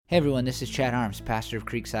Hey everyone, this is Chad Arms, pastor of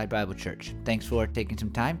Creekside Bible Church. Thanks for taking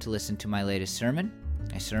some time to listen to my latest sermon,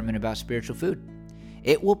 a sermon about spiritual food.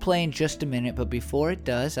 It will play in just a minute, but before it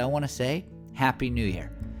does, I want to say Happy New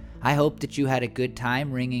Year. I hope that you had a good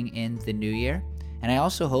time ringing in the new year, and I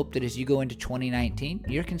also hope that as you go into 2019,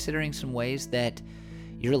 you're considering some ways that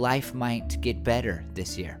your life might get better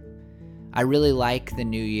this year. I really like the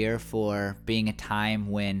new year for being a time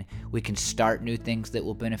when we can start new things that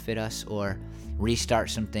will benefit us or restart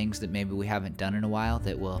some things that maybe we haven't done in a while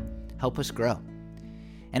that will help us grow.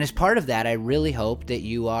 And as part of that, I really hope that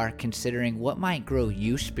you are considering what might grow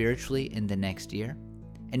you spiritually in the next year.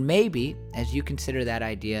 And maybe, as you consider that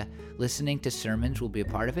idea, listening to sermons will be a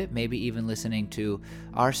part of it. Maybe even listening to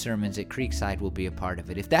our sermons at Creekside will be a part of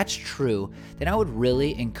it. If that's true, then I would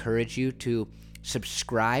really encourage you to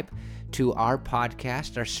subscribe to our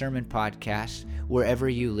podcast, our sermon podcast, wherever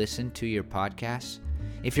you listen to your podcasts.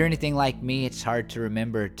 If you're anything like me, it's hard to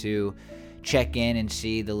remember to check in and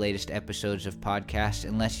see the latest episodes of podcasts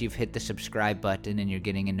unless you've hit the subscribe button and you're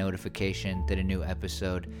getting a notification that a new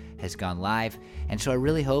episode has gone live. And so I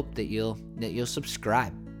really hope that you'll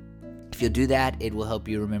subscribe. If you'll do that, it will help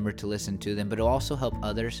you remember to listen to them, but it'll also help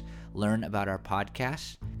others learn about our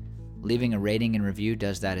podcasts. Leaving a rating and review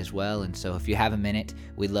does that as well, and so if you have a minute,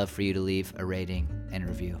 we'd love for you to leave a rating and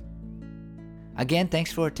review. Again,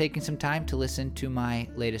 thanks for taking some time to listen to my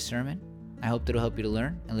latest sermon. I hope that it'll help you to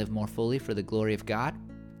learn and live more fully for the glory of God,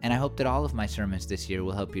 and I hope that all of my sermons this year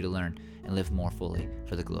will help you to learn and live more fully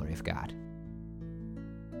for the glory of God.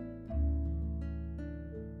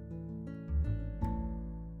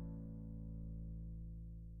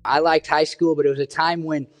 I liked high school, but it was a time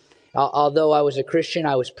when although I was a Christian,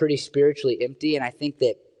 I was pretty spiritually empty, and I think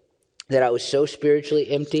that I was so spiritually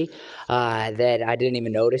empty that I didn't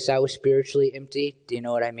even notice I was spiritually empty. Do you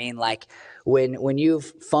know what I mean? Like when you've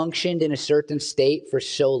functioned in a certain state for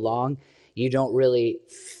so long, you don't really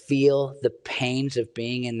feel the pains of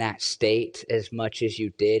being in that state as much as you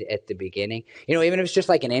did at the beginning. You know, even if it's just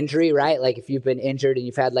like an injury, right? Like if you've been injured and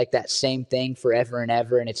you've had like that same thing forever and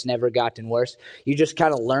ever and it's never gotten worse, you just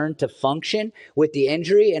kind of learn to function with the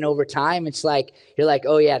injury. And over time, it's like, you're like,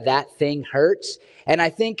 oh yeah, that thing hurts. And I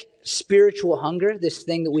think spiritual hunger, this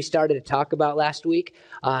thing that we started to talk about last week,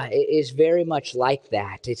 is very much like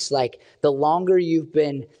that. It's like the longer you've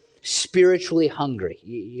been spiritually hungry,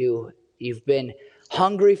 you've been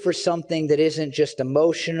hungry for something that isn't just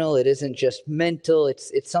emotional, it isn't just mental,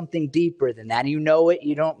 it's something deeper than that. And you know it,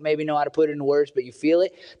 you don't maybe know how to put it in words, but you feel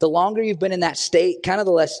it. The longer you've been in that state, kind of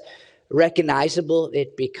the less recognizable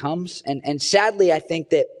it becomes. And sadly, I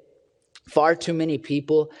think that far too many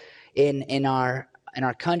people in our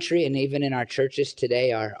country and even in our churches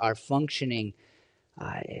today are functioning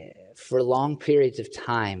for long periods of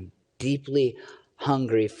time, deeply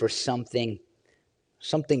hungry for something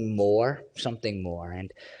more.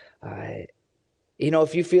 And,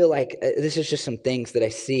 if you feel like this is just some things that I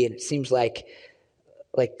see, and it seems like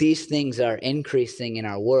these things are increasing in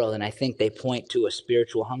our world, and I think they point to a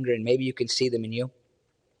spiritual hunger, and maybe you can see them in you.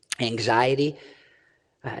 Anxiety.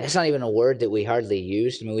 It's not even a word that we hardly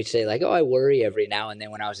used. I mean, we'd say like, oh, I worry every now and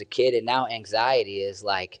then when I was a kid, and now anxiety is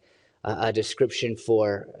like a description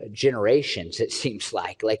for generations, it seems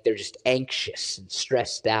like they're just anxious and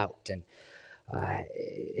stressed out, and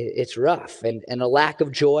it's rough, and a lack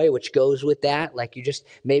of joy which goes with that. Like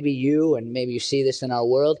maybe you see this in our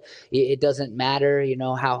world. It doesn't matter,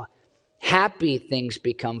 how happy things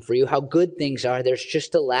become for you, how good things are. There's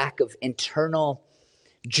just a lack of internal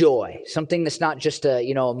joy, something that's not just a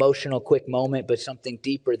emotional quick moment, but something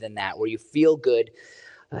deeper than that, where you feel good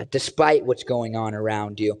despite what's going on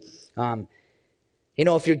around you.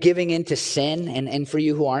 If you're giving into sin, and for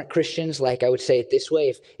you who aren't Christians, like I would say it this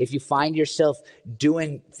way, if you find yourself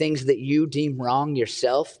doing things that you deem wrong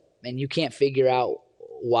yourself, and you can't figure out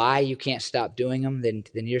why you can't stop doing them, then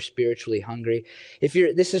you're spiritually hungry.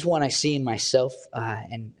 This is one I see in myself,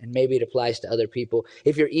 and maybe it applies to other people.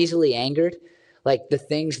 If you're easily angered, like the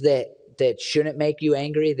things that shouldn't make you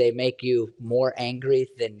angry, they make you more angry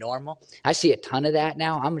than normal. I see a ton of that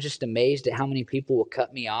now. I'm just amazed at how many people will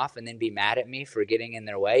cut me off and then be mad at me for getting in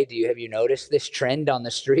their way. Have you noticed this trend on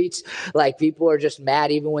the streets? Like people are just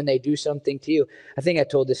mad even when they do something to you. I think I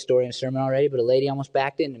told this story in a sermon already, but a lady almost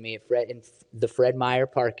backed into me in the Fred Meyer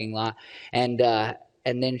parking lot, and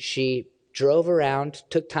then she drove around,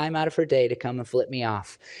 took time out of her day to come and flip me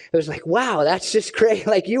off. It was like, wow, that's just great.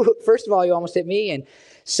 Like first of all, you almost hit me, and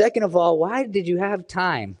second of all, why did you have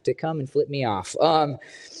time to come and flip me off?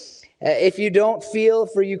 If you don't feel,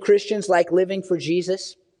 for you Christians, like living for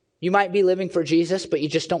Jesus, you might be living for Jesus, but you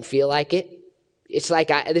just don't feel like it. it's like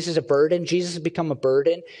this is a burden. Jesus has become a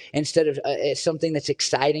burden instead of something that's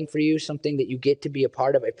exciting for you, something that you get to be a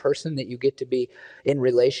part of, a person that you get to be in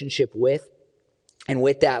relationship with. And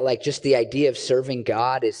with that, like just the idea of serving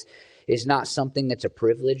God is not something that's a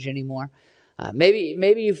privilege anymore.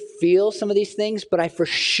 Maybe you feel some of these things, but I for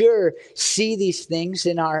sure see these things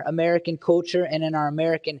in our American culture and in our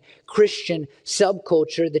American Christian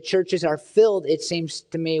subculture. The churches are filled, it seems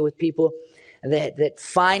to me, with people that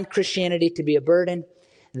find Christianity to be a burden,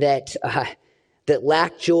 that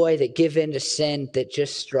lack joy, that give in to sin, that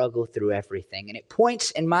just struggle through everything. And it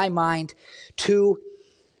points, in my mind, to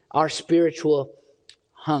our spiritual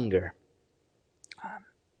hunger.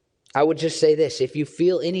 I would just say this: if you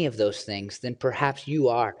feel any of those things, then perhaps you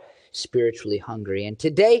are spiritually hungry. And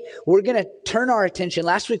today we're going to turn our attention.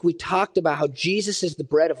 Last week we talked about how Jesus is the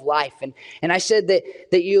bread of life. And I said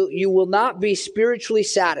that you will not be spiritually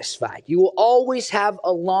satisfied. You will always have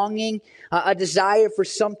a longing, a desire for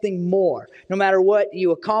something more. No matter what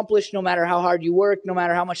you accomplish, no matter how hard you work, no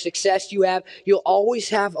matter how much success you have, you'll always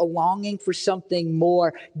have a longing for something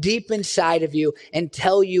more deep inside of you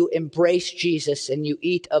until you embrace Jesus and you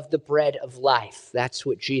eat of the bread of life. That's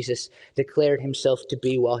what Jesus declared himself to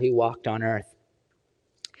be while he walked on earth.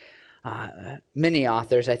 Many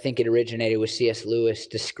authors, I think it originated with C.S. Lewis,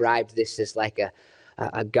 described this as like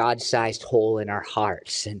a God-sized hole in our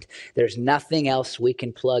hearts. And there's nothing else we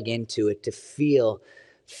can plug into it to feel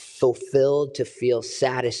fulfilled, to feel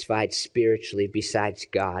satisfied spiritually besides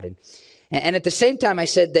God. And at the same time, I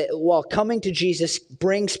said that while coming to Jesus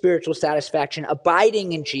brings spiritual satisfaction,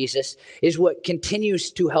 abiding in Jesus is what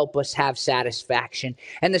continues to help us have satisfaction.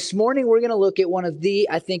 And this morning, we're going to look at one of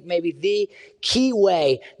I think maybe the key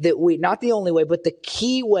way that not the only way, but the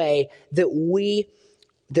key way that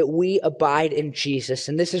we abide in Jesus.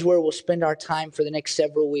 And this is where we'll spend our time for the next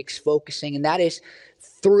several weeks focusing, and that is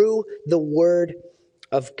through the Word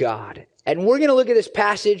of God. And we're going to look at this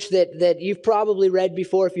passage that you've probably read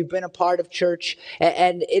before if you've been a part of church.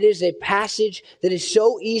 And it is a passage that is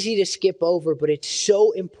so easy to skip over, but it's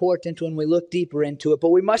so important when we look deeper into it. But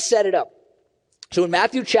we must set it up. So in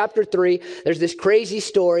Matthew chapter 3, there's this crazy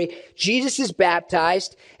story. Jesus is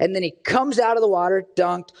baptized, and then he comes out of the water,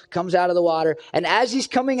 comes out of the water. And as he's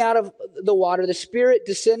coming out of the water, the Spirit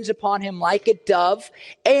descends upon him like a dove,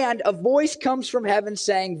 and a voice comes from heaven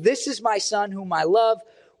saying, "This is my Son whom I love.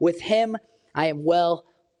 With him I am well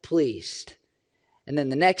pleased." And then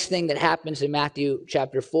the next thing that happens in Matthew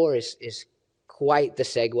chapter 4 is quite the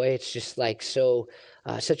segue. It's just like such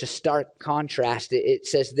a stark contrast. It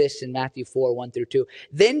says this in Matthew 4, 1 through 2.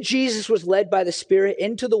 "Then Jesus was led by the Spirit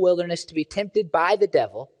into the wilderness to be tempted by the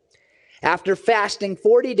devil. After fasting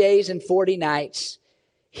 40 days and 40 nights,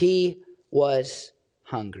 he was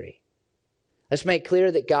hungry." Let's make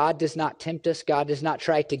clear that God does not tempt us. God does not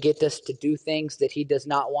try to get us to do things that he does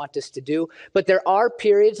not want us to do. But there are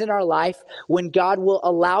periods in our life when God will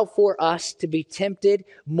allow for us to be tempted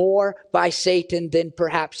more by Satan than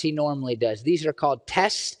perhaps he normally does. These are called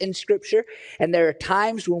tests in Scripture. And there are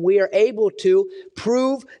times when we are able to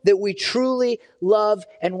prove that we truly love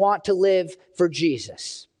and want to live for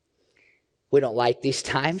Jesus. We don't like these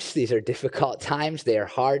times. These are difficult times. They are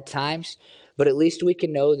hard times. But at least we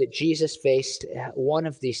can know that Jesus faced one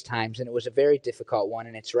of these times, and it was a very difficult one,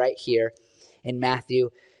 and it's right here in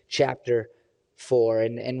Matthew chapter 4.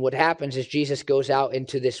 And what happens is Jesus goes out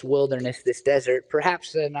into this wilderness, this desert.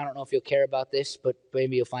 Perhaps, and I don't know if you'll care about this, but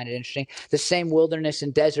maybe you'll find it interesting, the same wilderness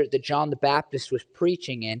and desert that John the Baptist was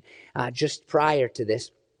preaching in just prior to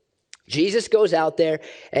this. Jesus goes out there,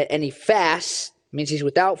 and he fasts, means he's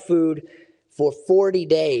without food, for 40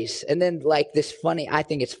 days. And then like this funny, I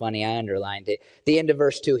think it's funny, I underlined it. The end of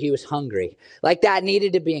verse 2, he was hungry. Like that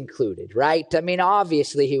needed to be included, right? I mean,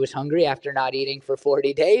 obviously he was hungry after not eating for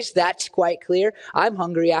 40 days. That's quite clear. I'm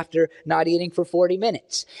hungry after not eating for 40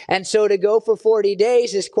 minutes. And so to go for 40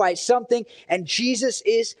 days is quite something. And Jesus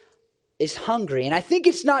is hungry. And I think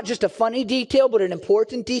it's not just a funny detail, but an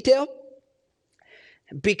important detail.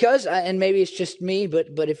 Because, and maybe it's just me, but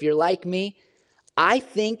if you're like me, I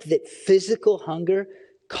think that physical hunger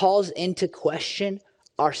calls into question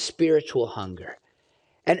our spiritual hunger.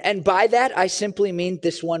 And by that, I simply mean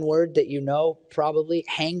this one word that you know probably,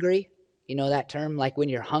 hangry. You know that term, like when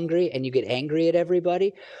you're hungry and you get angry at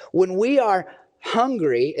everybody. When we are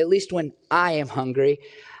hungry, at least when I am hungry,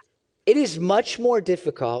 it is much more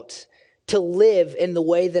difficult to live in the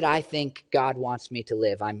way that I think God wants me to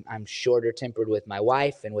live. I'm shorter tempered with my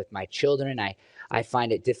wife and with my children. I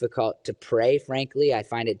find it difficult to pray, frankly. I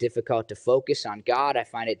find it difficult to focus on God. I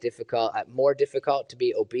find it more difficult to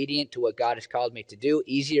be obedient to what God has called me to do,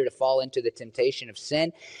 easier to fall into the temptation of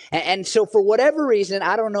sin. And so for whatever reason,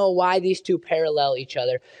 I don't know why these two parallel each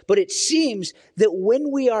other, but it seems that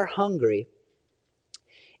when we are hungry,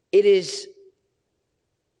 it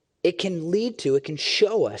can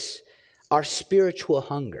show us our spiritual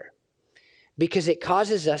hunger, because it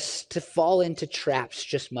causes us to fall into traps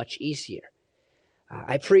just much easier.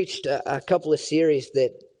 I preached a couple of series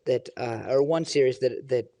or one series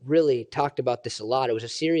that really talked about this a lot. It was a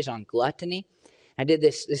series on gluttony. I did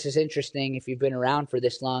this. This is interesting if you've been around for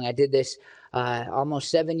this long. I did this almost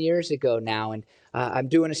 7 years ago now, and I'm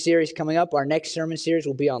doing a series coming up. Our next sermon series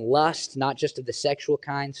will be on lust, not just of the sexual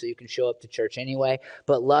kind, so you can show up to church anyway,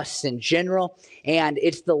 but lusts in general. And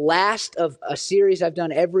it's the last of a series I've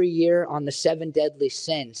done every year on the 7 deadly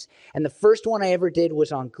sins. And the first one I ever did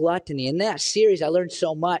was on gluttony. In that series, I learned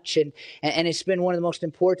so much, and it's been one of the most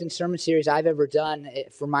important sermon series I've ever done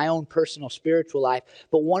for my own personal spiritual life.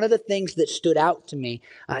 But one of the things that stood out to me,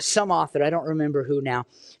 some author, I don't remember who now,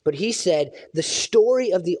 but he said the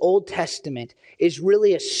story of the Old Testament is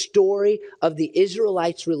really a story of the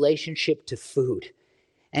Israelites' relationship to food.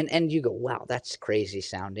 And you go, wow, that's crazy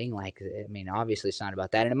sounding. Obviously it's not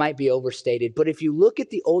about that, and it might be overstated. But if you look at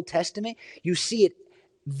the Old Testament, you see it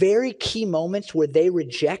very key moments where they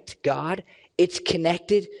reject God. It's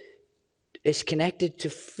connected to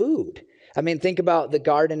food. Think about the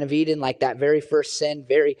Garden of Eden, like that very first sin,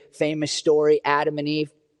 very famous story, Adam and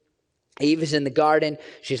Eve. Eve is in the garden.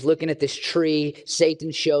 She's looking at this tree.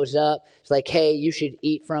 Satan shows up. It's like, hey, you should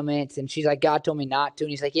eat from it. And she's like, God told me not to.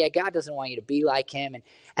 And he's like, yeah, God doesn't want you to be like him.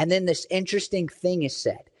 And then this interesting thing is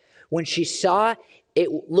said. When she saw it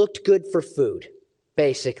looked good for food,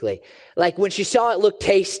 basically. Like when she saw it looked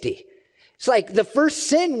tasty. It's like the first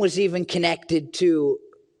sin was even connected to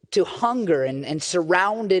hunger and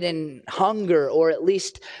surrounded in hunger, or at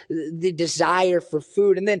least the desire for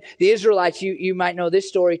food. And then the Israelites, you might know this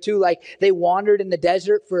story too, like they wandered in the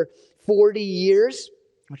desert for 40 years,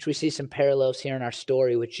 which we see some parallels here in our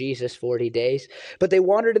story with Jesus, 40 days. But they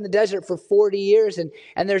wandered in the desert for 40 years, and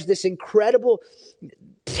there's this incredible,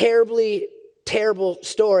 terrible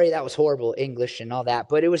story. That was horrible English and all that,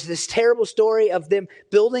 but it was this terrible story of them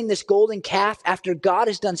building this golden calf after God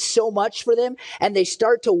has done so much for them, and they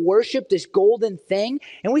start to worship this golden thing,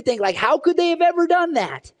 and we think, like, how could they have ever done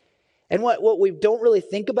that? And what we don't really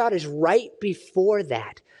think about is right before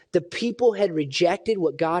that, the people had rejected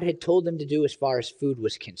what God had told them to do as far as food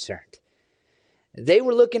was concerned. They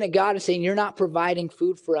were looking at God and saying, you're not providing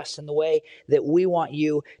food for us in the way that we want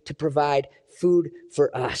you to provide food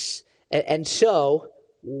for us. And so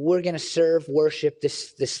we're going to worship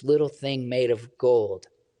this little thing made of gold.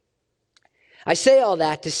 I say all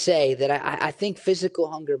that to say that I think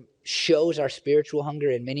physical hunger shows our spiritual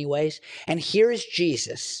hunger in many ways. And here is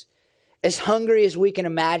Jesus, as hungry as we can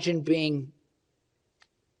imagine being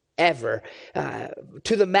ever,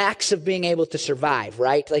 to the max of being able to survive,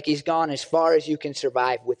 right? Like he's gone as far as you can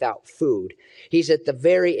survive without food. He's at the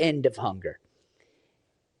very end of hunger.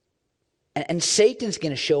 And Satan's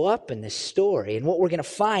going to show up in this story. And what we're going to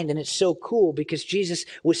find, and it's so cool because Jesus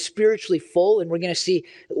was spiritually full, and we're going to see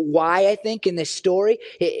why, I think, in this story.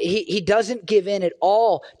 He doesn't give in at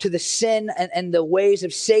all to the sin and the ways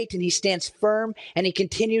of Satan. He stands firm, and he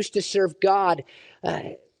continues to serve God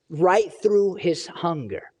right through his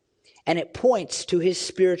hunger. And it points to his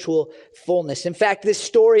spiritual fullness. In fact, this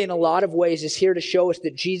story in a lot of ways is here to show us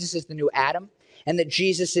that Jesus is the new Adam, and that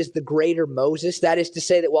Jesus is the greater Moses. That is to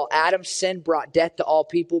say that while Adam's sin brought death to all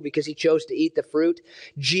people because he chose to eat the fruit,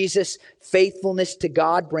 Jesus' faithfulness to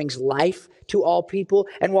God brings life to all people.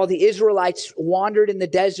 And while the Israelites wandered in the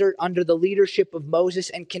desert under the leadership of Moses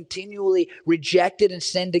and continually rejected and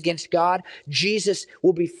sinned against God, Jesus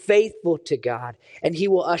will be faithful to God, and he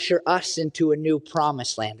will usher us into a new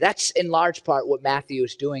promised land. That's in large part what Matthew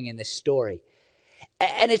is doing in this story.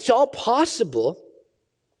 And it's all possible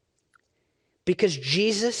because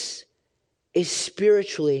Jesus is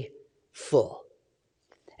spiritually full.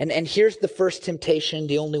 And here's the first temptation,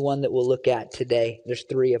 the only one that we'll look at today. There's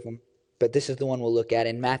 3 of them, but this is the one we'll look at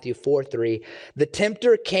in Matthew 4:3. The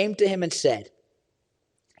tempter came to him and said,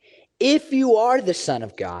 if you are the Son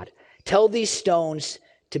of God, tell these stones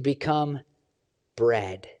to become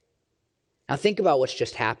bread. Now think about what's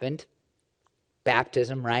just happened.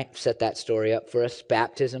 Baptism, right? Set that story up for us.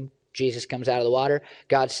 Baptism. Jesus comes out of the water.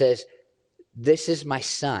 God says, this is my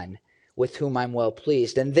son with whom I'm well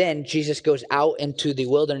pleased. And then Jesus goes out into the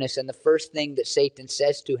wilderness, and the first thing that Satan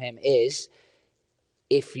says to him is,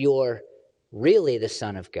 if you're really the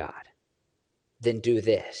Son of God, then do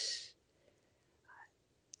this.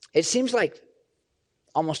 It seems like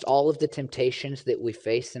almost all of the temptations that we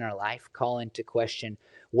face in our life call into question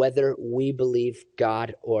whether we believe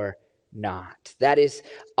God or not. That is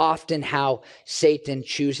often how Satan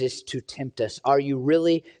chooses to tempt us. Are you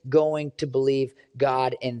really going to believe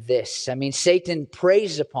God in this? I mean, Satan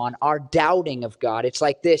preys upon our doubting of God. It's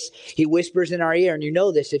like this. He whispers in our ear, and you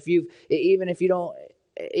know this. Even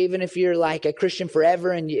if you're like a Christian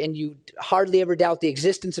forever and you hardly ever doubt the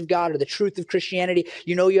existence of God or the truth of Christianity,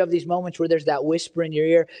 you know you have these moments where there's that whisper in your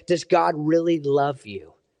ear. Does God really love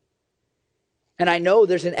you? And I know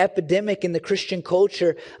there's an epidemic in the Christian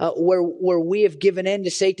culture where we have given in to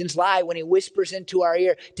Satan's lie when he whispers into our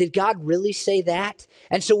ear. Did God really say that?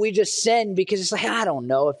 And so we just sin because it's like, I don't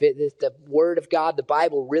know if the word of God, the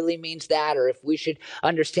Bible really means that, or if we should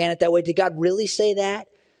understand it that way. Did God really say that?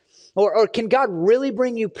 Or can God really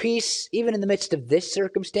bring you peace even in the midst of this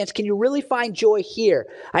circumstance? Can you really find joy here?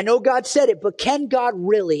 I know God said it, but can God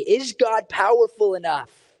really? Is God powerful enough?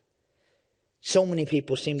 So many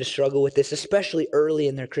people seem to struggle with this, especially early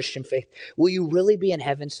in their Christian faith. Will you really be in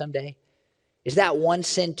heaven someday? Is that one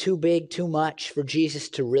sin too big, too much for Jesus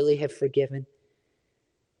to really have forgiven?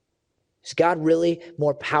 Is God really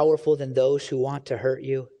more powerful than those who want to hurt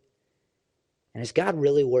you? And is God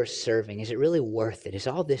really worth serving? Is it really worth it? Is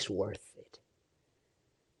all this worth it?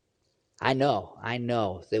 I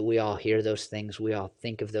know that we all hear those things. We all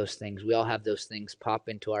think of those things. We all have those things pop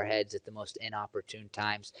into our heads at the most inopportune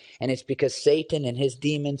times. And it's because Satan and his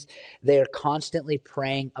demons, they are constantly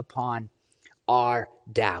preying upon our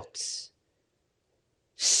doubts.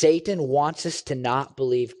 Satan wants us to not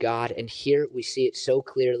believe God, and here we see it so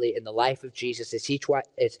clearly in the life of Jesus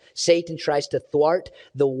as Satan tries to thwart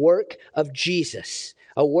the work of Jesus,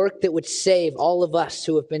 a work that would save all of us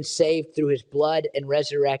who have been saved through his blood and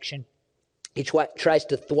resurrection. He tries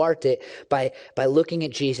to thwart it by looking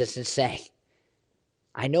at Jesus and saying,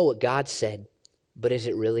 I know what God said, but is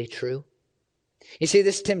it really true? You see,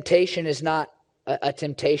 this temptation is not a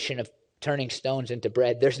temptation of turning stones into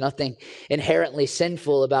bread. There's nothing inherently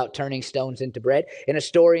sinful about turning stones into bread. In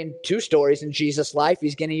two stories in Jesus' life,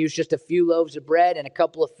 he's going to use just a few loaves of bread and a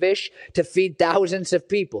couple of fish to feed thousands of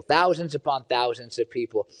people, thousands upon thousands of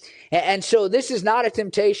people. And so this is not a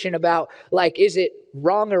temptation about, like, is it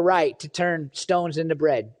wrong or right to turn stones into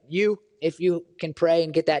bread? If you can pray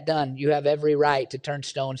and get that done, you have every right to turn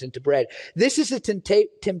stones into bread. This is a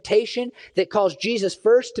temptation that calls Jesus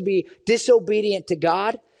first to be disobedient to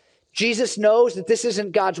God. Jesus knows that this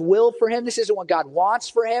isn't God's will for him. This isn't what God wants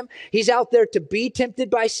for him. He's out there to be tempted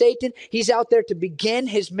by Satan. He's out there to begin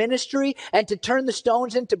his ministry and to turn the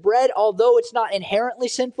stones into bread, although it's not inherently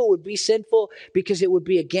sinful, would be sinful because it would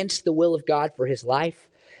be against the will of God for his life.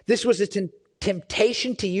 This was a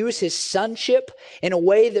temptation to use his sonship in a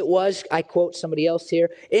way that was, I quote somebody else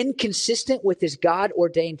here, inconsistent with his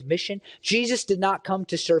God-ordained mission. Jesus did not come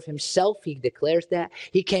to serve himself. He declares that.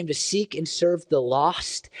 He came to seek and serve the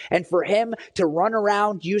lost. And for him to run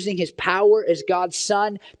around using his power as God's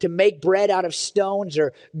son to make bread out of stones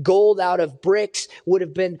or gold out of bricks would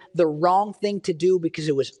have been the wrong thing to do because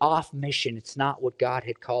it was off mission. It's not what God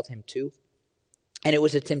had called him to. And it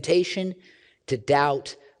was a temptation to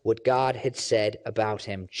doubt what God had said about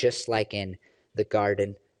him, just like in the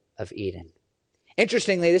Garden of Eden.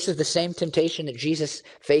 Interestingly, this is the same temptation that Jesus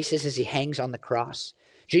faces as he hangs on the cross.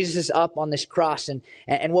 Jesus is up on this cross, and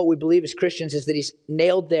what we believe as Christians is that he's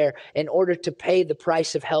nailed there in order to pay the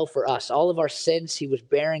price of hell for us. All of our sins, he was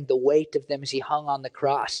bearing the weight of them as he hung on the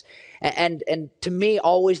cross. And to me,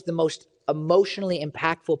 always the most emotionally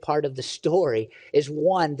impactful part of the story is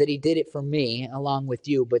one, that he did it for me along with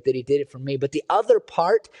you, but that he did it for me. But the other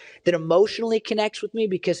part that emotionally connects with me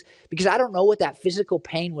because I don't know what that physical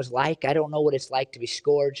pain was like. I don't know what it's like to be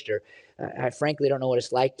scourged, or I frankly don't know what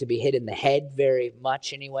it's like to be hit in the head very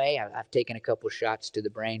much anyway. I've taken a couple shots to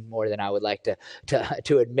the brain, more than I would like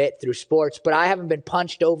to admit through sports, but I haven't been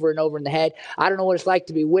punched over and over in the head. I don't know what it's like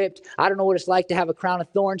to be whipped. I don't know what it's like to have a crown of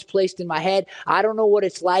thorns placed in my head. I don't know what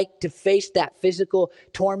it's like to face that physical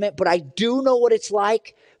torment, but I do know what it's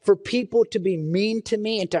like for people to be mean to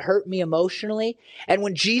me and to hurt me emotionally. And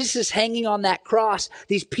when Jesus is hanging on that cross,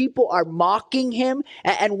 these people are mocking him.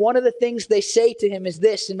 And one of the things they say to him is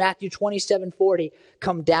this in Matthew 27:40,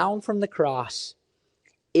 come down from the cross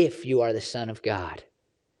if you are the Son of God.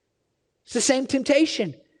 It's the same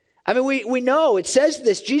temptation. I mean, we know it says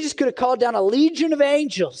this. Jesus could have called down a legion of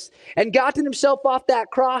angels and gotten himself off that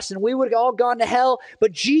cross, and we would have all gone to hell.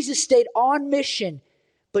 But Jesus stayed on mission.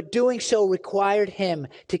 But doing so required him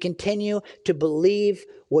to continue to believe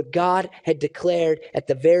what God had declared at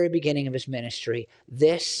the very beginning of his ministry.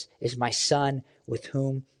 This is my son with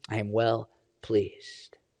whom I am well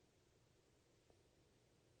pleased.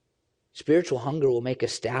 Spiritual hunger will make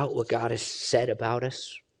us doubt what God has said about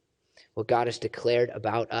us, what God has declared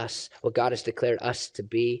about us, what God has declared us to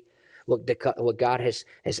be, what God has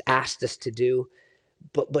asked us to do.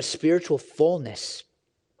 But spiritual fullness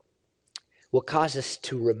will cause us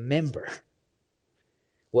to remember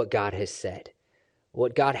what God has said,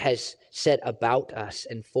 what God has said about us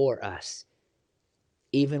and for us,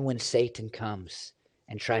 even when Satan comes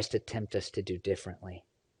and tries to tempt us to do differently.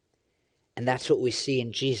 And that's what we see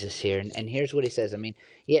in Jesus here. And here's what he says. I mean,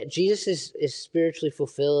 yeah, Jesus is spiritually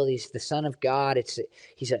fulfilled. He's the Son of God.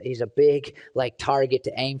 He's a big target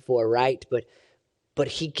to aim for, right? But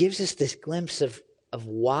he gives us this glimpse of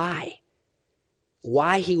why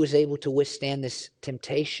he was able to withstand this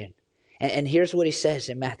temptation. And here's what he says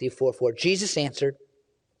in Matthew 4:4. Jesus answered,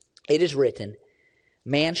 "It is written,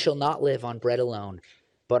 man shall not live on bread alone,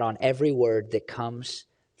 but on every word that comes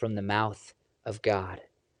from the mouth of God."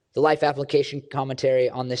 The Life Application commentary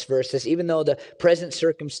on this verse says, even though the present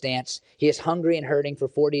circumstance, he is hungry and hurting for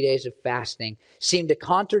 40 days of fasting, seemed to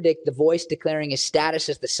contradict the voice declaring his status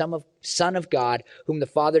as the Son of God, whom the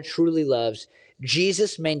Father truly loves,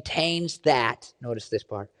 Jesus maintains that, notice this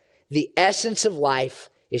part, the essence of life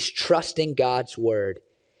is trusting God's word.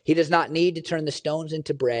 He does not need to turn the stones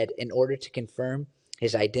into bread in order to confirm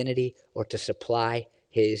his identity or to supply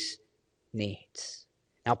his needs.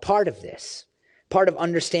 Now, part of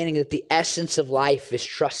understanding that the essence of life is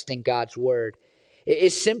trusting God's word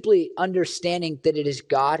is simply understanding that it is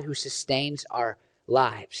God who sustains our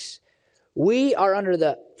lives. We are under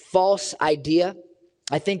the false idea,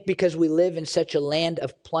 I think because we live in such a land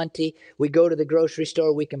of plenty, we go to the grocery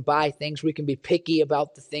store, we can buy things, we can be picky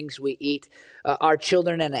about the things we eat. Our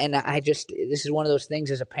children, and this is one of those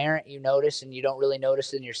things as a parent you notice, and you don't really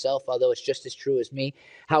notice it in yourself, although it's just as true as me,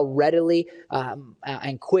 how readily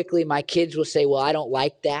and quickly my kids will say, well, I don't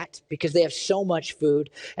like that, because they have so much food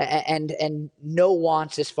and no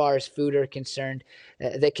wants as far as food are concerned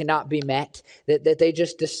that cannot be met, that they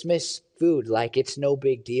just dismiss food like it's no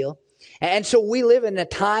big deal. And so we live in a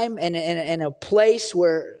time and in a place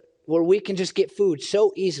where we can just get food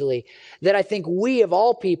so easily that I think we of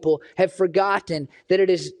all people have forgotten that it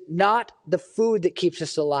is not the food that keeps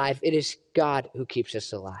us alive. It is God who keeps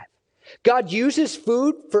us alive. God uses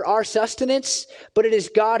food for our sustenance, but it is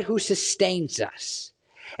God who sustains us.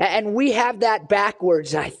 And we have that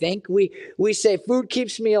backwards, I think. We say food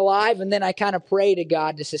keeps me alive, and then I kind of pray to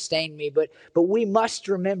God to sustain me. But we must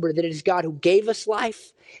remember that it is God who gave us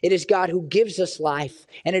life. It is God who gives us life.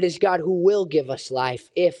 And it is God who will give us life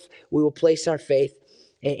if we will place our faith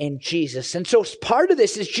in Jesus. And so part of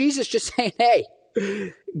this is Jesus just saying, hey,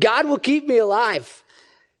 God will keep me alive.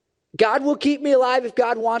 God will keep me alive if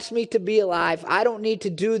God wants me to be alive. I don't need to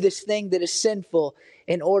do this thing that is sinful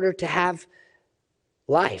in order to have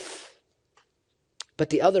life. But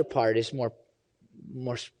the other part is more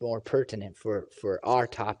pertinent for our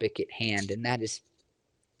topic at hand, and that is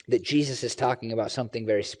that Jesus is talking about something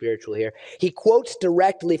very spiritual here. He quotes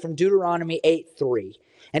directly from Deuteronomy 8:3.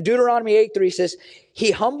 And Deuteronomy 8:3 says,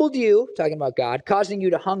 he humbled you, talking about God, causing you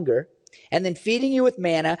to hunger, and then feeding you with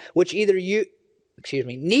manna, which neither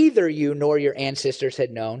you nor your ancestors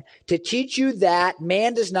had known, to teach you that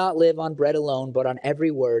man does not live on bread alone, but on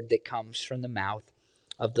every word that comes from the mouth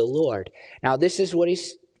of the Lord. Now, this is what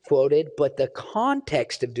he's quoted, but the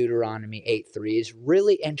context of Deuteronomy 8:3 is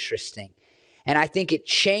really interesting. And I think it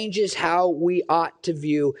changes how we ought to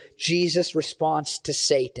view Jesus' response to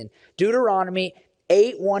Satan. Deuteronomy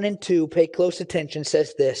 8:1 and 2, pay close attention,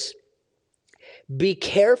 says this: be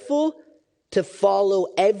careful to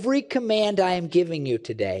follow every command I am giving you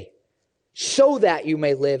today, so that you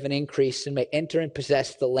may live and increase and may enter and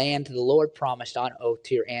possess the land the Lord promised on oath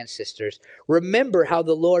to your ancestors. Remember how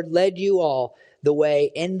the Lord led you all the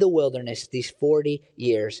way in the wilderness these 40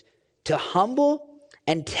 years to humble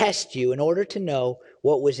and test you in order to know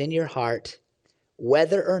what was in your heart,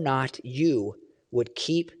 whether or not you would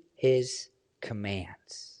keep his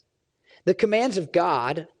commands. The commands of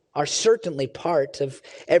God are certainly part of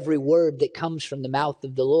every word that comes from the mouth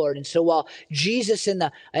of the Lord. And so while Jesus in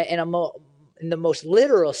the most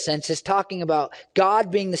literal sense is talking about God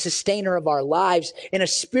being the sustainer of our lives, in a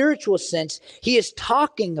spiritual sense, he is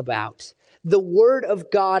talking about the word of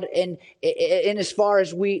God in as far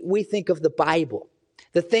as we think of the Bible,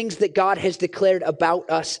 the things that God has declared about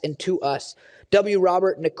us and to us. W.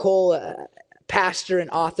 Robert Nicole, a pastor and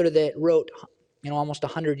author that wrote almost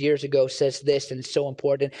 100 years ago, says this, and it's so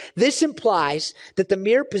important. This implies that the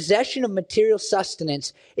mere possession of material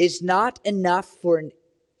sustenance is not enough for an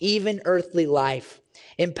even earthly life.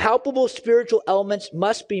 Impalpable spiritual elements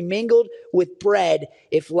must be mingled with bread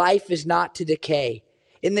if life is not to decay.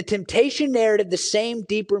 In the temptation narrative, the same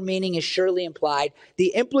deeper meaning is surely implied. The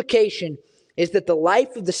implication is that the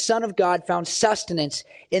life of the Son of God found sustenance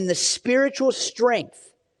in the spiritual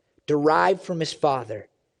strength derived from his Father.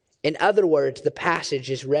 In other words, the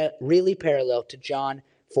passage is really parallel to John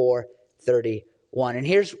 4:31. And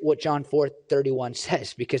here's what John 4:31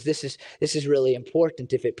 says, because this is really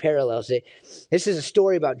important if it parallels it. This is a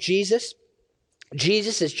story about Jesus.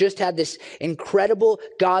 Jesus has just had this incredible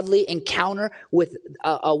godly encounter with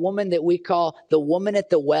a woman that we call the woman at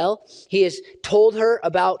the well. He has told her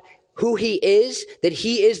about who he is, that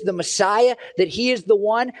he is the Messiah, that he is the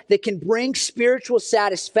one that can bring spiritual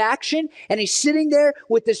satisfaction. And he's sitting there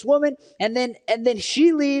with this woman, and then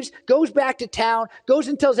she leaves, goes back to town, goes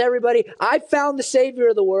and tells everybody, I found the Savior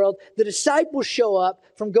of the world. The disciples show up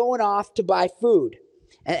from going off to buy food.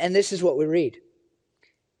 And this is what we read.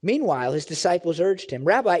 Meanwhile, his disciples urged him,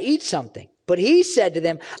 Rabbi, eat something. But he said to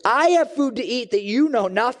them, I have food to eat that you know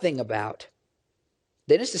nothing about.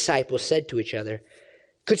 Then his disciples said to each other,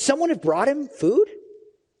 could someone have brought him food?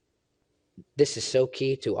 This is so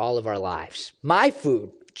key to all of our lives. My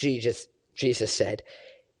food, Jesus said,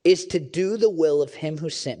 is to do the will of him who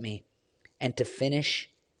sent me and to finish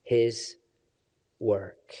his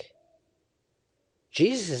work.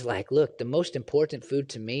 Jesus is like, look, the most important food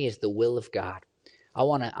to me is the will of God. I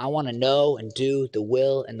want to know and do the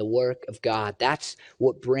will and the work of God. That's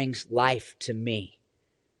what brings life to me.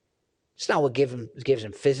 It's not what gives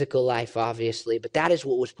him physical life, obviously, but that is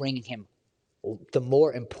what was bringing him the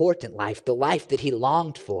more important life, the life that he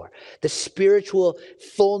longed for, the spiritual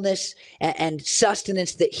fullness and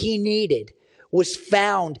sustenance that he needed was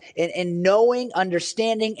found in knowing,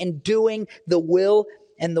 understanding, and doing the will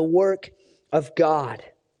and the work of God.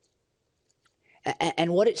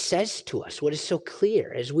 And what it says to us, what is so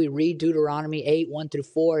clear as we read Deuteronomy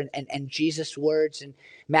 8:1-4, and Jesus' words in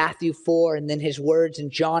Matthew 4, and then his words in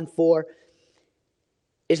John 4,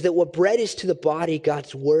 is that what bread is to the body,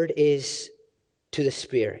 God's word is to the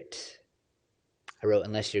spirit. I wrote,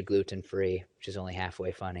 unless you're gluten-free, which is only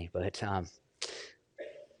halfway funny, but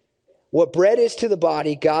what bread is to the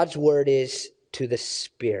body, God's word is to the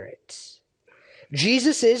spirit.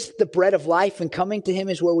 Jesus is the bread of life, and coming to him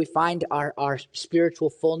is where we find our spiritual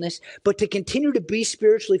fullness. But to continue to be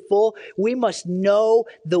spiritually full, we must know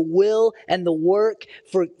the will and the work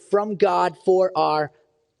from God for our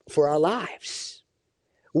lives.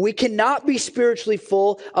 We cannot be spiritually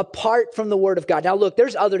full apart from the Word of God. Now look,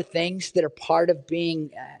 there's other things that are part of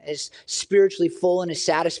being as spiritually full and as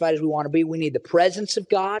satisfied as we want to be. We need the presence of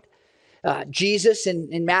God. Jesus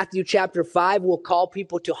in Matthew chapter 5 will call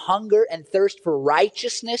people to hunger and thirst for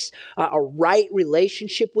righteousness, a right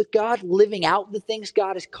relationship with God, living out the things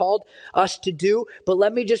God has called us to do. But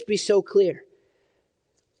let me just be so clear.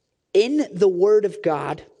 In the Word of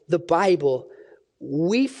God, the Bible,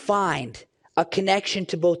 we find a connection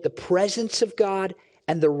to both the presence of God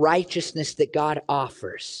and the righteousness that God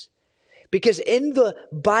offers. Because in the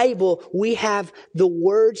Bible, we have the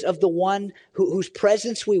words of the one whose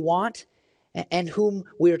presence we want and whom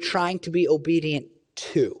we are trying to be obedient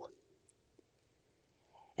to.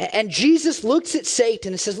 And Jesus looks at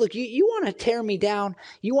Satan and says, look, you want to tear me down.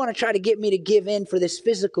 You want to try to get me to give in for this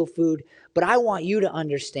physical food. But I want you to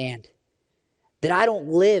understand that I don't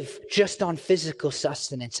live just on physical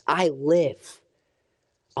sustenance. I live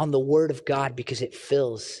on the Word of God because it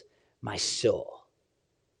fills my soul.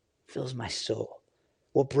 Fills my soul.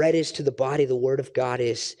 What bread is to the body, the Word of God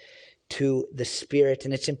is to the Spirit.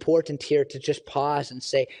 And it's important here to just pause and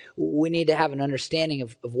say, we need to have an understanding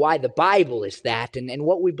of why the Bible is that, and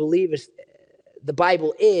what we believe is the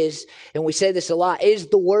Bible is, and we say this a lot, is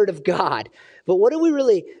the Word of God. But what do we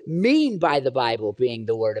really mean by the Bible being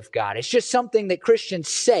the Word of God? It's just something that Christians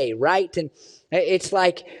say, right? And it's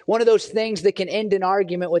like one of those things that can end an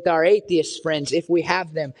argument with our atheist friends if we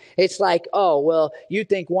have them. It's like, oh, well, you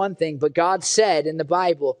think one thing, but God said in the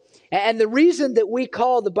Bible. And the reason that we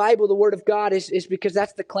call the Bible the Word of God is because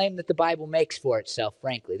that's the claim that the Bible makes for itself,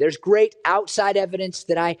 frankly. There's great outside evidence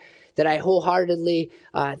that I wholeheartedly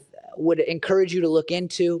would encourage you to look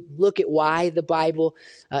into. Look at why the Bible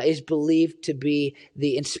is believed to be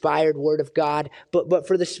the inspired Word of God. But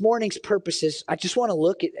for this morning's purposes, I just want to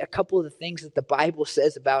look at a couple of the things that the Bible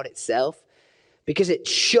says about itself, because it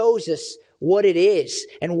shows us what it is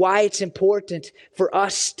and why it's important for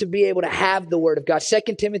us to be able to have the Word of God.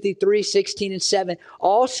 2 Timothy 3:16-7,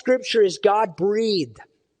 all Scripture is God-breathed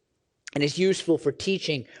and is useful for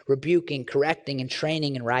teaching, rebuking, correcting, and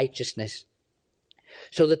training in righteousness,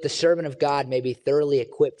 so that the servant of God may be thoroughly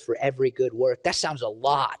equipped for every good work. That sounds a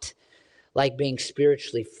lot like being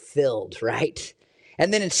spiritually filled, right?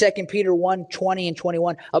 And then in 2 Peter 1:20 and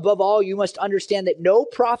 21, above all, you must understand that no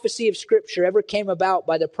prophecy of Scripture ever came about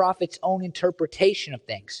by the prophet's own interpretation of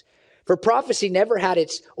things. For prophecy never had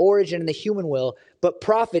its origin in the human will, but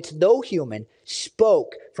prophets, though human,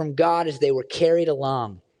 spoke from God as they were carried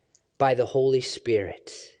along by the Holy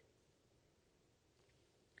Spirit.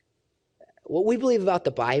 What we believe about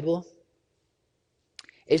the Bible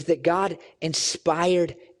is that God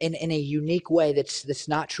inspired in a unique way that's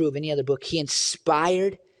not true of any other book. He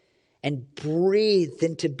inspired and breathed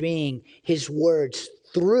into being his words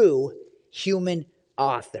through human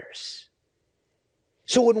authors.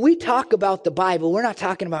 So when we talk about the Bible, we're not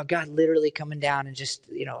talking about God literally coming down and just,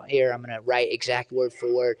 here, I'm going to write exact word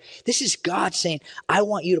for word. This is God saying, I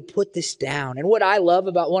want you to put this down. And one of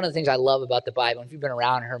the things I love about the Bible, and if you've been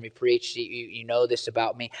around and heard me preach, you know this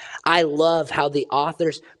about me. I love how the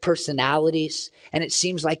author's personalities, and it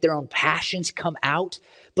seems like their own passions come out.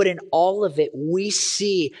 But in all of it, we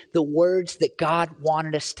see the words that God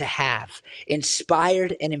wanted us to have,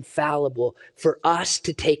 inspired and infallible for us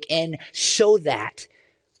to take in so that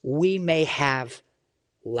we may have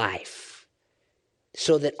life,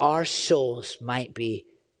 so that our souls might be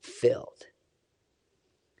filled.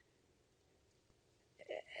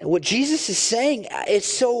 What Jesus is saying is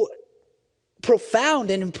so profound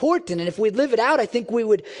and important, and if we live it out, I think we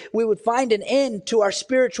would find an end to our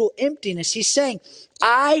spiritual emptiness. He's saying,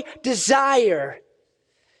 I desire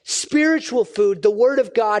spiritual food, the Word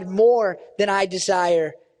of God, more than I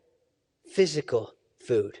desire physical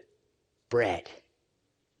food, bread.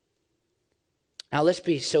 Now let's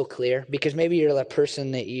be so clear, because maybe you're a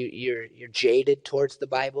person that you're jaded towards the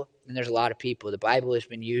Bible, and there's a lot of people. The Bible has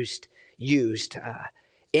been used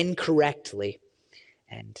incorrectly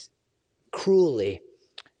and cruelly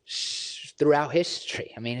throughout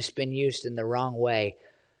history. I mean, it's been used in the wrong way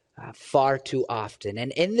far too often.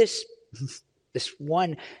 And in this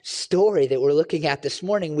one story that we're looking at this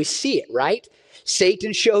morning, we see it, right?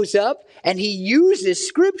 Satan shows up and he uses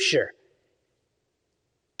Scripture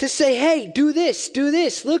to say, hey, do this,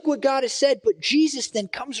 look what God has said. But Jesus then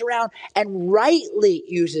comes around and rightly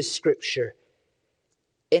uses Scripture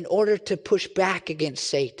in order to push back against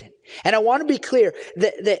Satan. And I want to be clear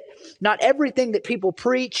that not everything that people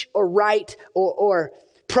preach or write or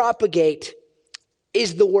propagate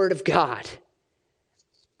is the Word of God.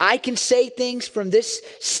 I can say things from this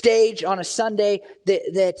stage on a Sunday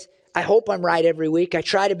that I hope I'm right every week. I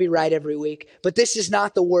try to be right every week. But this is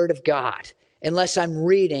not the Word of God unless I'm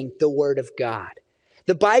reading the Word of God.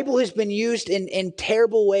 The Bible has been used in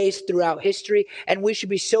terrible ways throughout history, and we should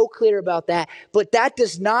be so clear about that. But that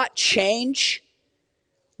does not change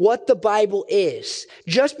what the Bible is.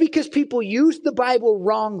 Just because people use the Bible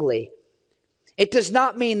wrongly, it does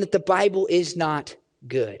not mean that the Bible is not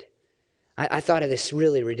good. I thought of this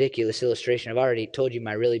really ridiculous illustration. I've already told you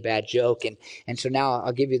my really bad joke, and so now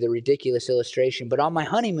I'll give you the ridiculous illustration. But on my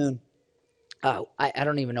honeymoon, I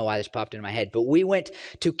don't even know why this popped into my head, but we went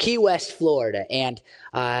to Key West, Florida, and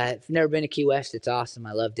I've never been to Key West. It's awesome.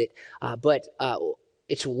 I loved it. But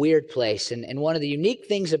it's a weird place, and one of the unique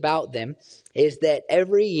things about them is that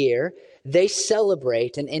every year they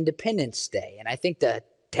celebrate an Independence Day. And I think the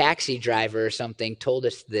taxi driver or something told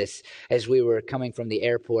us this as we were coming from the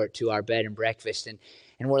airport to our bed and breakfast, and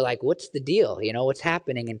we're like, what's the deal? What's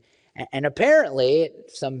happening? And apparently,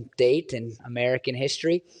 at some date in American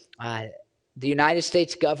history, the United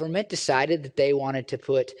States government decided that they wanted to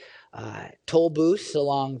put toll booths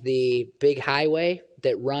along the big highway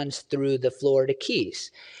that runs through the Florida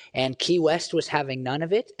Keys. And Key West was having none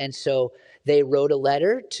of it. And so they wrote a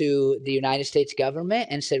letter to the United States government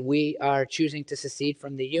and said, we are choosing to secede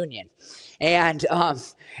from the Union. And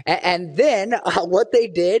then what they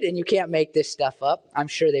did, and you can't make this stuff up. I'm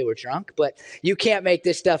sure they were drunk, but you can't make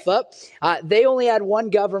this stuff up. They only had one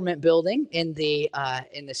government building in the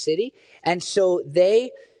city. And so they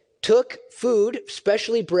took food,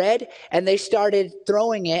 especially bread, and they started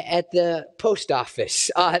throwing it at the post office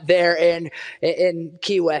there in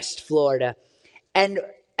Key West, Florida. And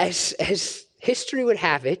as history would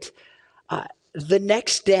have it, the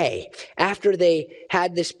next day, after they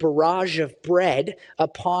had this barrage of bread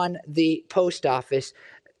upon the post office,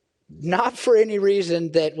 not for any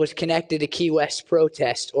reason that was connected to Key West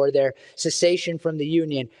protest or their cessation from the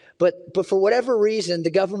Union, but for whatever reason, the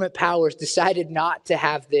government powers decided not to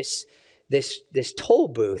have this toll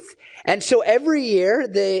booth. And so every year,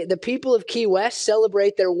 the people of Key West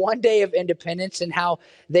celebrate their one day of independence and how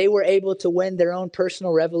they were able to win their own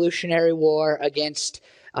personal Revolutionary War against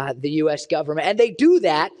the U.S. government. And they do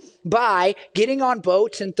that by getting on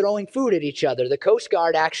boats and throwing food at each other. The Coast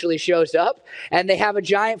Guard actually shows up, and they have a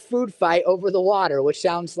giant food fight over the water, which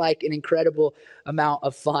sounds like an incredible amount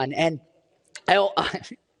of fun. And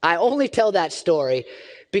I only tell that story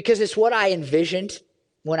because it's what I envisioned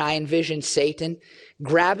when I envisioned Satan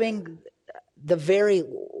grabbing the very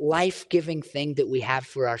life-giving thing that we have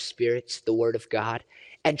for our spirits, the Word of God,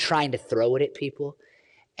 and trying to throw it at people.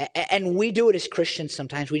 And we do it as Christians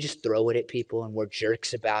sometimes. We just throw it at people, and we're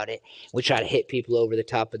jerks about it. We try to hit people over the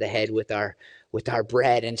top of the head with our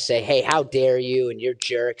bread and say, hey, how dare you, and you're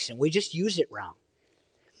jerks, and we just use it wrong.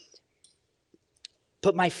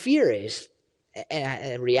 But my fear is,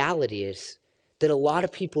 and reality is, that a lot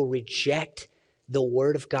of people reject the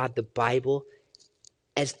Word of God, the Bible,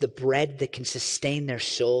 as the bread that can sustain their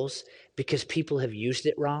souls because people have used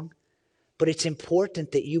it wrong. But it's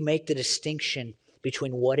important that you make the distinction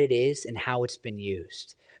between what it is and how it's been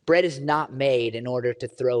used. Bread is not made in order to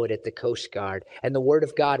throw it at the Coast Guard, and the Word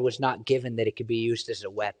of God was not given that it could be used as a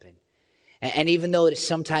weapon. And even though it's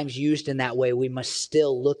sometimes used in that way, we must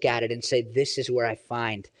still look at it and say, this is where I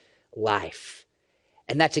find life.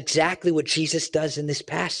 And that's exactly what Jesus does in this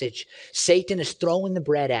passage. Satan is throwing the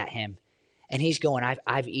bread at him, and he's going,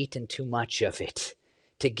 I've eaten too much of it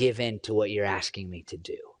to give in to what you're asking me to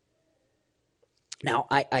do. Now,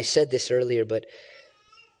 I said this earlier, but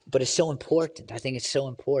it's so important. I think it's so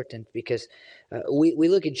important because we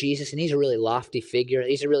look at Jesus, and he's a really lofty figure.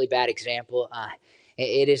 He's a really bad example.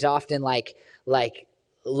 It is often like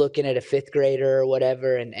looking at a fifth grader or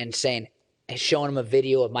whatever and saying, and showing him a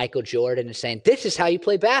video of Michael Jordan and saying, this is how you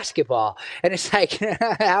play basketball. And it's like,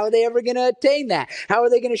 how are they ever going to attain that? How are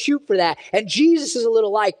they going to shoot for that? And Jesus is a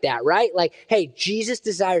little like that, right? Like, hey, Jesus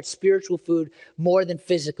desired spiritual food more than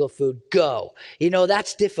physical food. Go.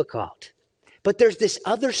 That's difficult. But there's this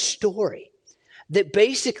other story that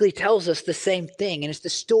basically tells us the same thing. And it's the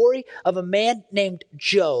story of a man named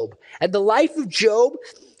Job. And the life of Job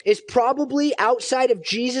is probably, outside of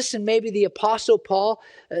Jesus and maybe the Apostle Paul,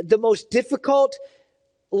 the most difficult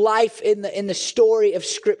life in the story of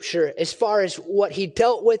Scripture as far as what he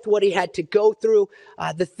dealt with, what he had to go through,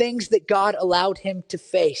 the things that God allowed him to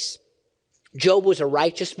face. Job was a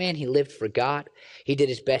righteous man. He lived for God. He did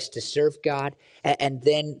his best to serve God. And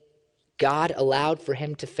then God allowed for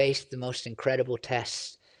him to face the most incredible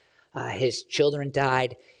tests. His children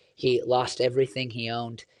died. He lost everything he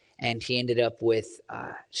owned. And he ended up with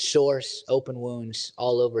sores, open wounds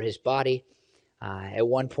all over his body. At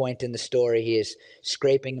one point in the story, he is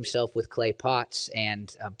scraping himself with clay pots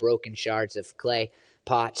and broken shards of clay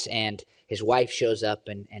pots. And his wife shows up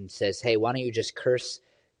and says, hey, why don't you just curse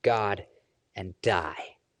God and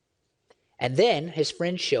die? And then his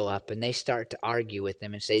friends show up and they start to argue with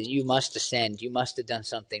him and say, you must have sinned. You must have done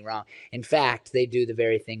something wrong. In fact, they do the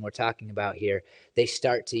very thing we're talking about here. They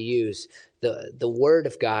start to use the Word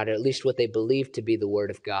of God, or at least what they believe to be the Word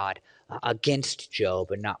of God, against Job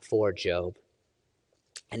and not for Job.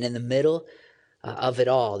 And in the middle of it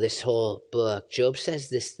all, this whole book, Job says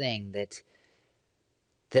this thing that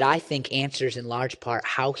I think answers in large part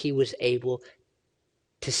how he was able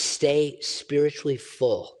to stay spiritually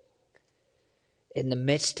full in the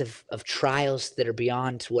midst of trials that are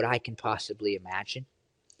beyond what I can possibly imagine.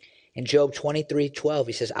 In Job 23:12,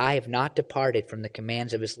 he says, I have not departed from the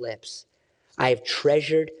commands of his lips. I have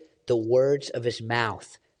treasured the words of his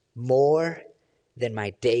mouth more than my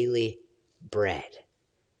daily bread.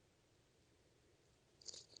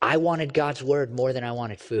 I wanted God's word more than I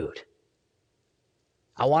wanted food.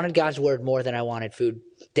 I wanted God's word more than I wanted food.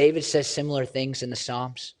 David says similar things in the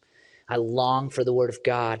Psalms. I long for the word of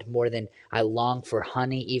God more than I long for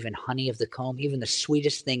honey, even honey of the comb, even the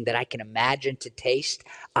sweetest thing that I can imagine to taste.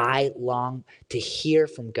 I long to hear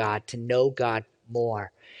from God, to know God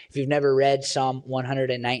more. If you've never read Psalm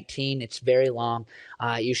 119, it's very long.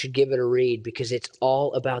 You should give it a read because it's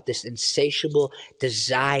all about this insatiable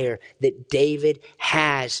desire that David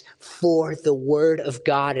has for the word of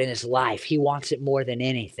God in his life. He wants it more than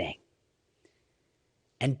anything.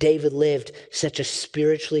 And David lived such a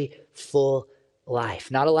spiritually full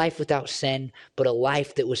life. Not a life without sin, but a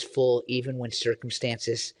life that was full even when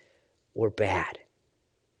circumstances were bad.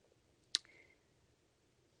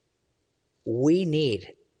 We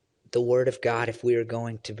need the Word of God if we are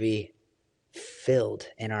going to be filled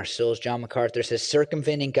in our souls. John MacArthur says,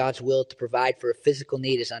 circumventing God's will to provide for a physical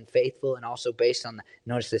need is unfaithful and also based on,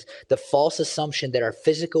 notice this, the false assumption that our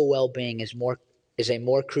physical well-being is a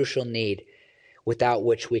more crucial need without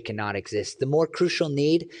which we cannot exist. The more crucial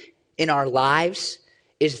need in our lives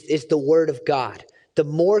is the Word of God. The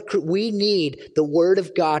more we need the Word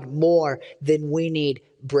of God more than we need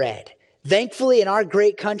bread. Thankfully, in our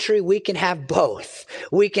great country, we can have both.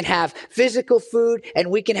 We can have physical food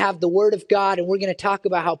and we can have the Word of God. And we're going to talk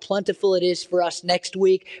about how plentiful it is for us next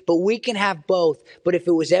week. But we can have both. But if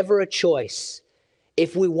it was ever a choice,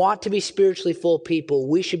 if we want to be spiritually full people,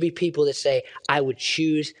 we should be people that say, I would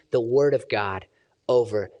choose the Word of God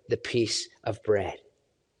over the piece of bread.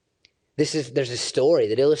 There's a story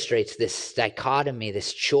that illustrates this dichotomy,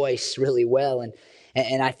 this choice really well.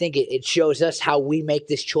 And I think it shows us how we make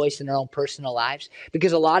this choice in our own personal lives.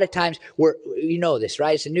 Because a lot of times you know this,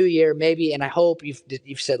 right? It's a new year, maybe, and I hope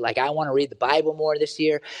you've said, like, I want to read the Bible more this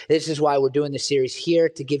year. This is why we're doing this series here,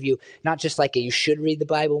 to give you not just like you should read the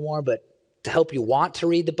Bible more, but to help you want to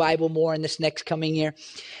read the Bible more in this next coming year.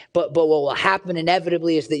 But what will happen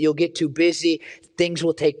inevitably is that you'll get too busy, things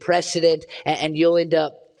will take precedent, and you'll end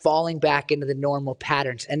up falling back into the normal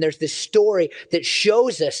patterns. And there's this story that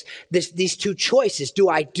shows us these two choices. Do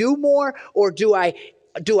I do more, or do I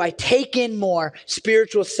take in more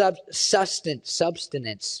spiritual sustenance? That's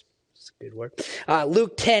a good word.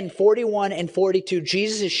 Luke 10:41 and 42.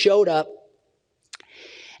 Jesus has showed up,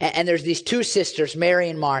 and there's these two sisters, Mary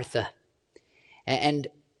and Martha. And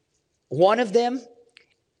one of them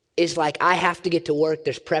is like, I have to get to work.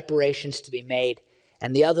 There's preparations to be made.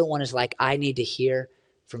 And the other one is like, I need to hear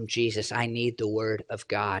from Jesus. I need the Word of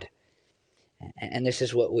God. And this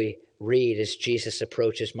is what we read as Jesus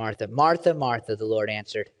approaches Martha. Martha, Martha, the Lord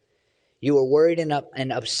answered, you are worried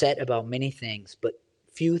and upset about many things, but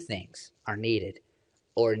few things are needed,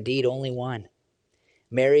 or indeed only one.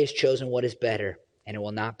 Mary has chosen what is better, and it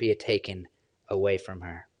will not be taken away from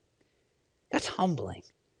her. That's humbling,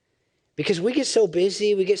 because we get so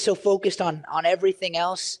busy, we get so focused on everything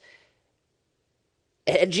else.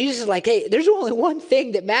 And Jesus is like, hey, there's only one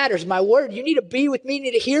thing that matters, my word. You need to be with me, you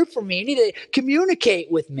need to hear from me, you need to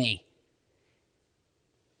communicate with me.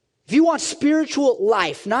 If you want spiritual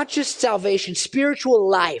life, not just salvation, spiritual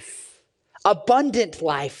life, abundant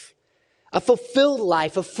life, a fulfilled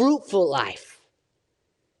life, a fruitful life,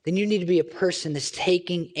 then you need to be a person that's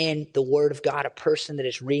taking in the Word of God, a person that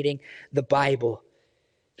is reading the Bible.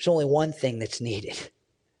 There's only one thing that's needed.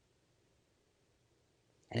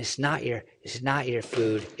 And it's not your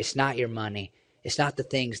food. It's not your money. It's not the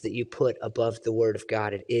things that you put above the Word of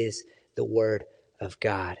God. It is the Word of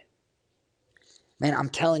God. Man, I'm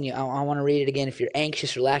telling you, I want to read it again. If you're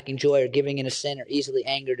anxious or lacking joy or giving in a sin or easily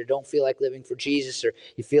angered or don't feel like living for Jesus, or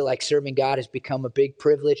you feel like serving God has become a big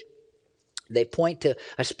privilege, they point to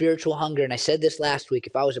a spiritual hunger. And I said this last week.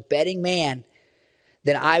 If I was a betting man,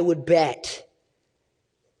 then I would bet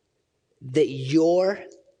that your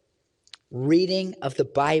reading of the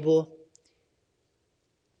Bible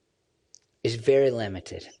is very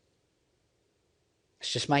limited.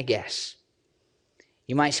 It's just my guess.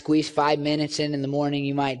 You might squeeze 5 minutes in the morning.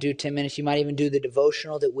 You might do 10 minutes. You might even do the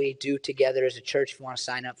devotional that we do together as a church. If you want to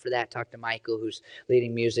sign up for that, talk to Michael, who's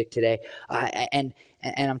leading music today. And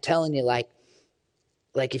I'm telling you, like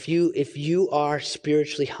if you are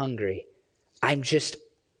spiritually hungry, I've just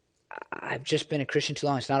been a Christian too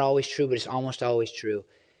long. It's not always true, but it's almost always true.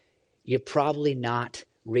 You're probably not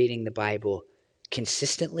reading the Bible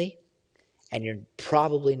consistently, and you're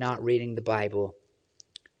probably not reading the Bible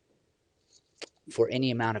for any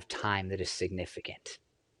amount of time that is significant.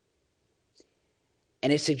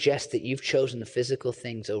 And it suggests that you've chosen the physical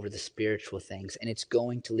things over the spiritual things, and it's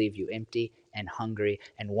going to leave you empty and hungry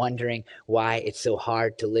and wondering why it's so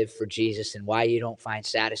hard to live for Jesus, and why you don't find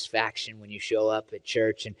satisfaction when you show up at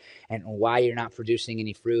church, and why you're not producing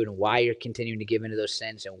any fruit, and why you're continuing to give into those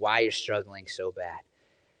sins, and why you're struggling so bad.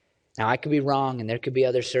 Now, I could be wrong, and there could be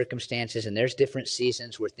other circumstances, and there's different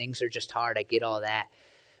seasons where things are just hard. I get all that.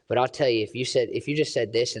 But I'll tell you, if you just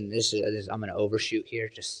said this, and this is I'm going to overshoot here,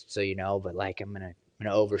 just so you know, but like I'm going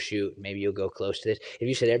to overshoot. Maybe you'll go close to this. If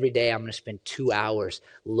you said every day I'm going to spend 2 hours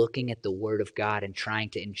looking at the Word of God and trying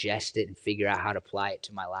to ingest it and figure out how to apply it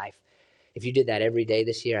to my life, if you did that every day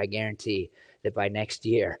this year, I guarantee that by next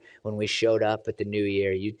year, when we showed up at the new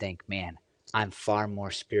year, you'd think, man, I'm far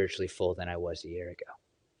more spiritually full than I was a year ago.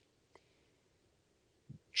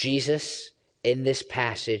 Jesus, in this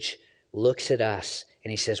passage, looks at us and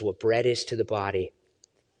he says, what bread is to the body,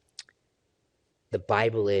 the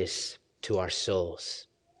Bible is to our souls.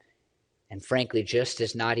 And frankly, just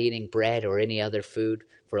as not eating bread or any other food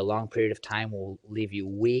for a long period of time will leave you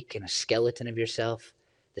weak and a skeleton of yourself,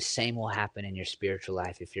 the same will happen in your spiritual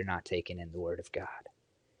life if you're not taking in the Word of God.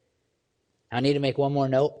 I need to make one more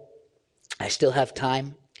note. I still have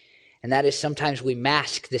time. And that is, sometimes we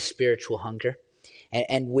mask this spiritual hunger.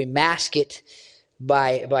 And we mask it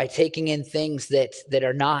by taking in things that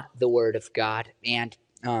are not the Word of God. And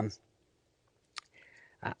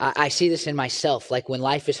I see this in myself. Like when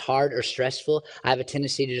life is hard or stressful, I have a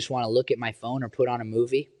tendency to just want to look at my phone or put on a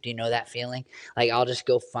movie. Do you know that feeling? Like I'll just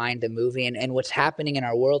go find a movie. And what's happening in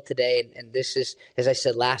our world today, and this is, as I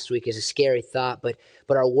said last week, is a scary thought, but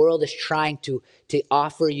our world is trying to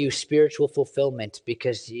offer you spiritual fulfillment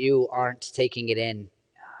because you aren't taking it in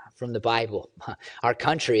from the Bible. Our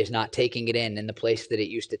country is not taking it in the place that it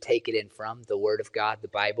used to take it in from, the Word of God, the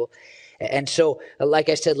Bible. And so, like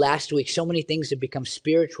I said last week, so many things have become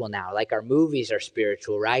spiritual now. Like our movies are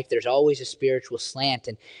spiritual, right? There's always a spiritual slant.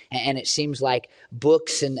 And it seems like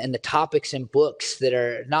books and the topics in books that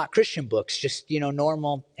are not Christian books, just,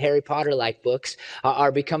 normal Harry Potter-like books,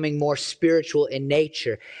 are becoming more spiritual in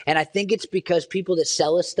nature. And I think it's because people that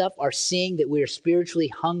sell us stuff are seeing that we are spiritually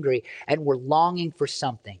hungry and we're longing for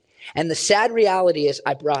something. And the sad reality is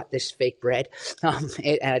I brought this fake bread,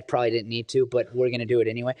 and I probably didn't need to, but we're going to do it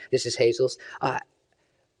anyway. This is Hazel's.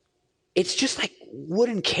 It's just like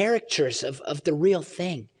wooden caricatures of the real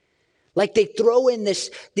thing. Like they throw in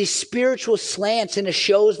these spiritual slants into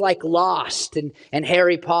shows like Lost and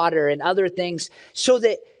Harry Potter and other things so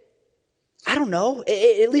that, I don't know,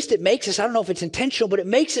 at least it makes us, I don't know if it's intentional, but it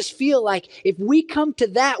makes us feel like if we come to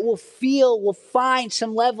that, we'll find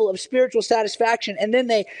some level of spiritual satisfaction. And then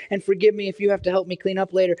and forgive me if you have to help me clean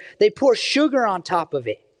up later, they pour sugar on top of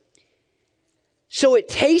it. So it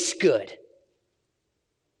tastes good.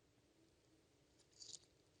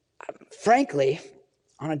 Frankly,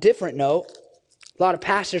 on a different note, a lot of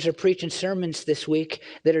pastors are preaching sermons this week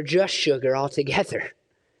that are just sugar altogether,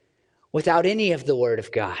 without any of the Word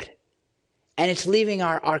of God. And it's leaving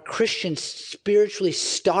our Christians spiritually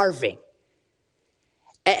starving.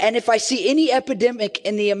 And if I see any epidemic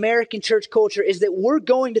in the American church culture is that we're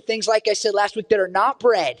going to things, like I said last week, that are not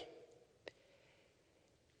bread.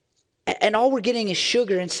 And all we're getting is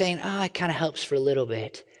sugar and saying, it kind of helps for a little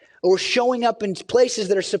bit. Or we're showing up in places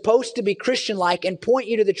that are supposed to be Christian-like and point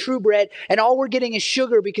you to the true bread. And all we're getting is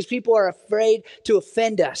sugar because people are afraid to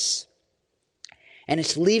offend us. And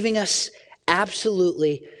it's leaving us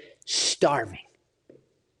absolutely starving.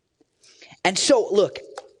 And so, look,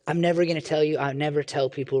 I'm never going to tell you, I never tell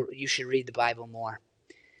people you should read the Bible more.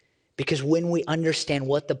 Because when we understand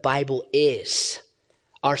what the Bible is,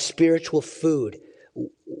 our spiritual food,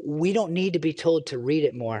 we don't need to be told to read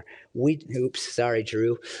it more. Sorry,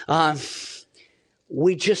 Drew.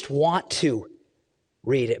 We just want to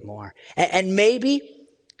read it more. And maybe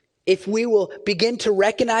if we will begin to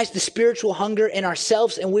recognize the spiritual hunger in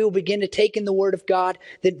ourselves and we will begin to take in the Word of God,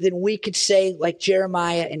 then we could say like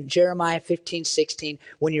Jeremiah in Jeremiah 15:16,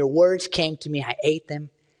 when your words came to me, I ate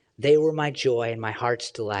them. They were my joy and my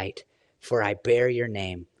heart's delight, for I bear your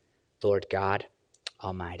name, Lord God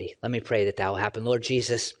Almighty. Let me pray that will happen. Lord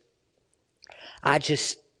Jesus, I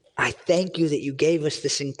thank you that you gave us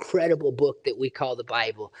this incredible book that we call the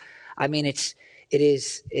Bible. I mean, it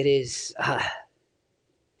is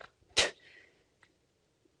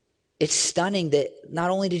it's stunning that not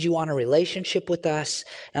only did you want a relationship with us,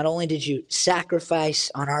 not only did you sacrifice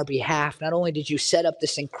on our behalf, not only did you set up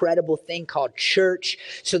this incredible thing called church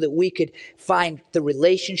so that we could find the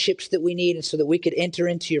relationships that we need and so that we could enter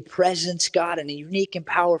into your presence, God, in a unique and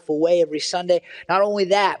powerful way every Sunday. Not only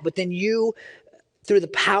that, but then you, through the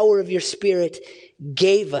power of your Spirit,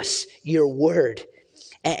 gave us your word.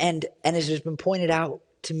 And as has been pointed out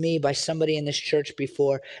to me by somebody in this church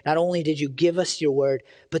before, not only did you give us your word,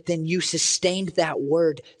 but then you sustained that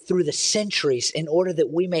word through the centuries in order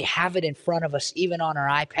that we may have it in front of us, even on our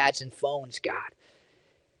iPads and phones, God.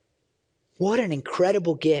 What an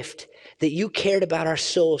incredible gift that you cared about our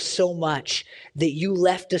souls so much that you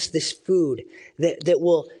left us this food that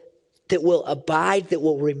will abide, that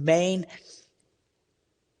will remain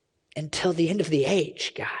until the end of the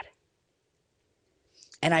age, God.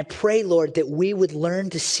 And I pray, Lord, that we would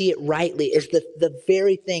learn to see it rightly as the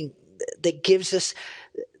very thing that gives us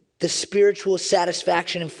the spiritual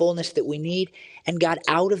satisfaction and fullness that we need. And God,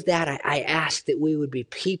 out of that, I ask that we would be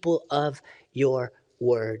people of your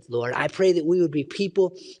word, Lord. I pray that we would be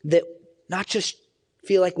people that not just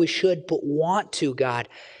feel like we should, but want to, God,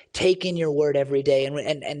 take in your word every day.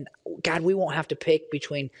 And God, we won't have to pick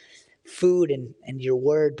between food and your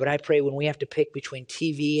word, but I pray when we have to pick between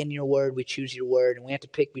TV and your word, we choose your word. And we have to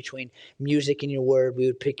pick between music and your word, we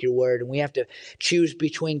would pick your word. And we have to choose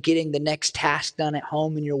between getting the next task done at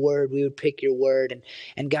home and your word, we would pick your word.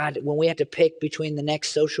 And God, when we have to pick between the next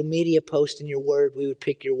social media post and your word, we would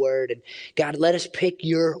pick your word. And God, let us pick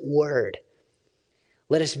your word.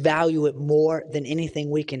 Let us value it more than anything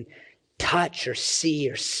we can touch or see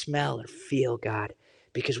or smell or feel, God,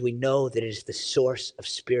 because we know that it is the source of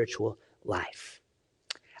spiritual life.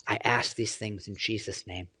 I ask these things in Jesus'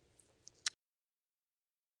 name.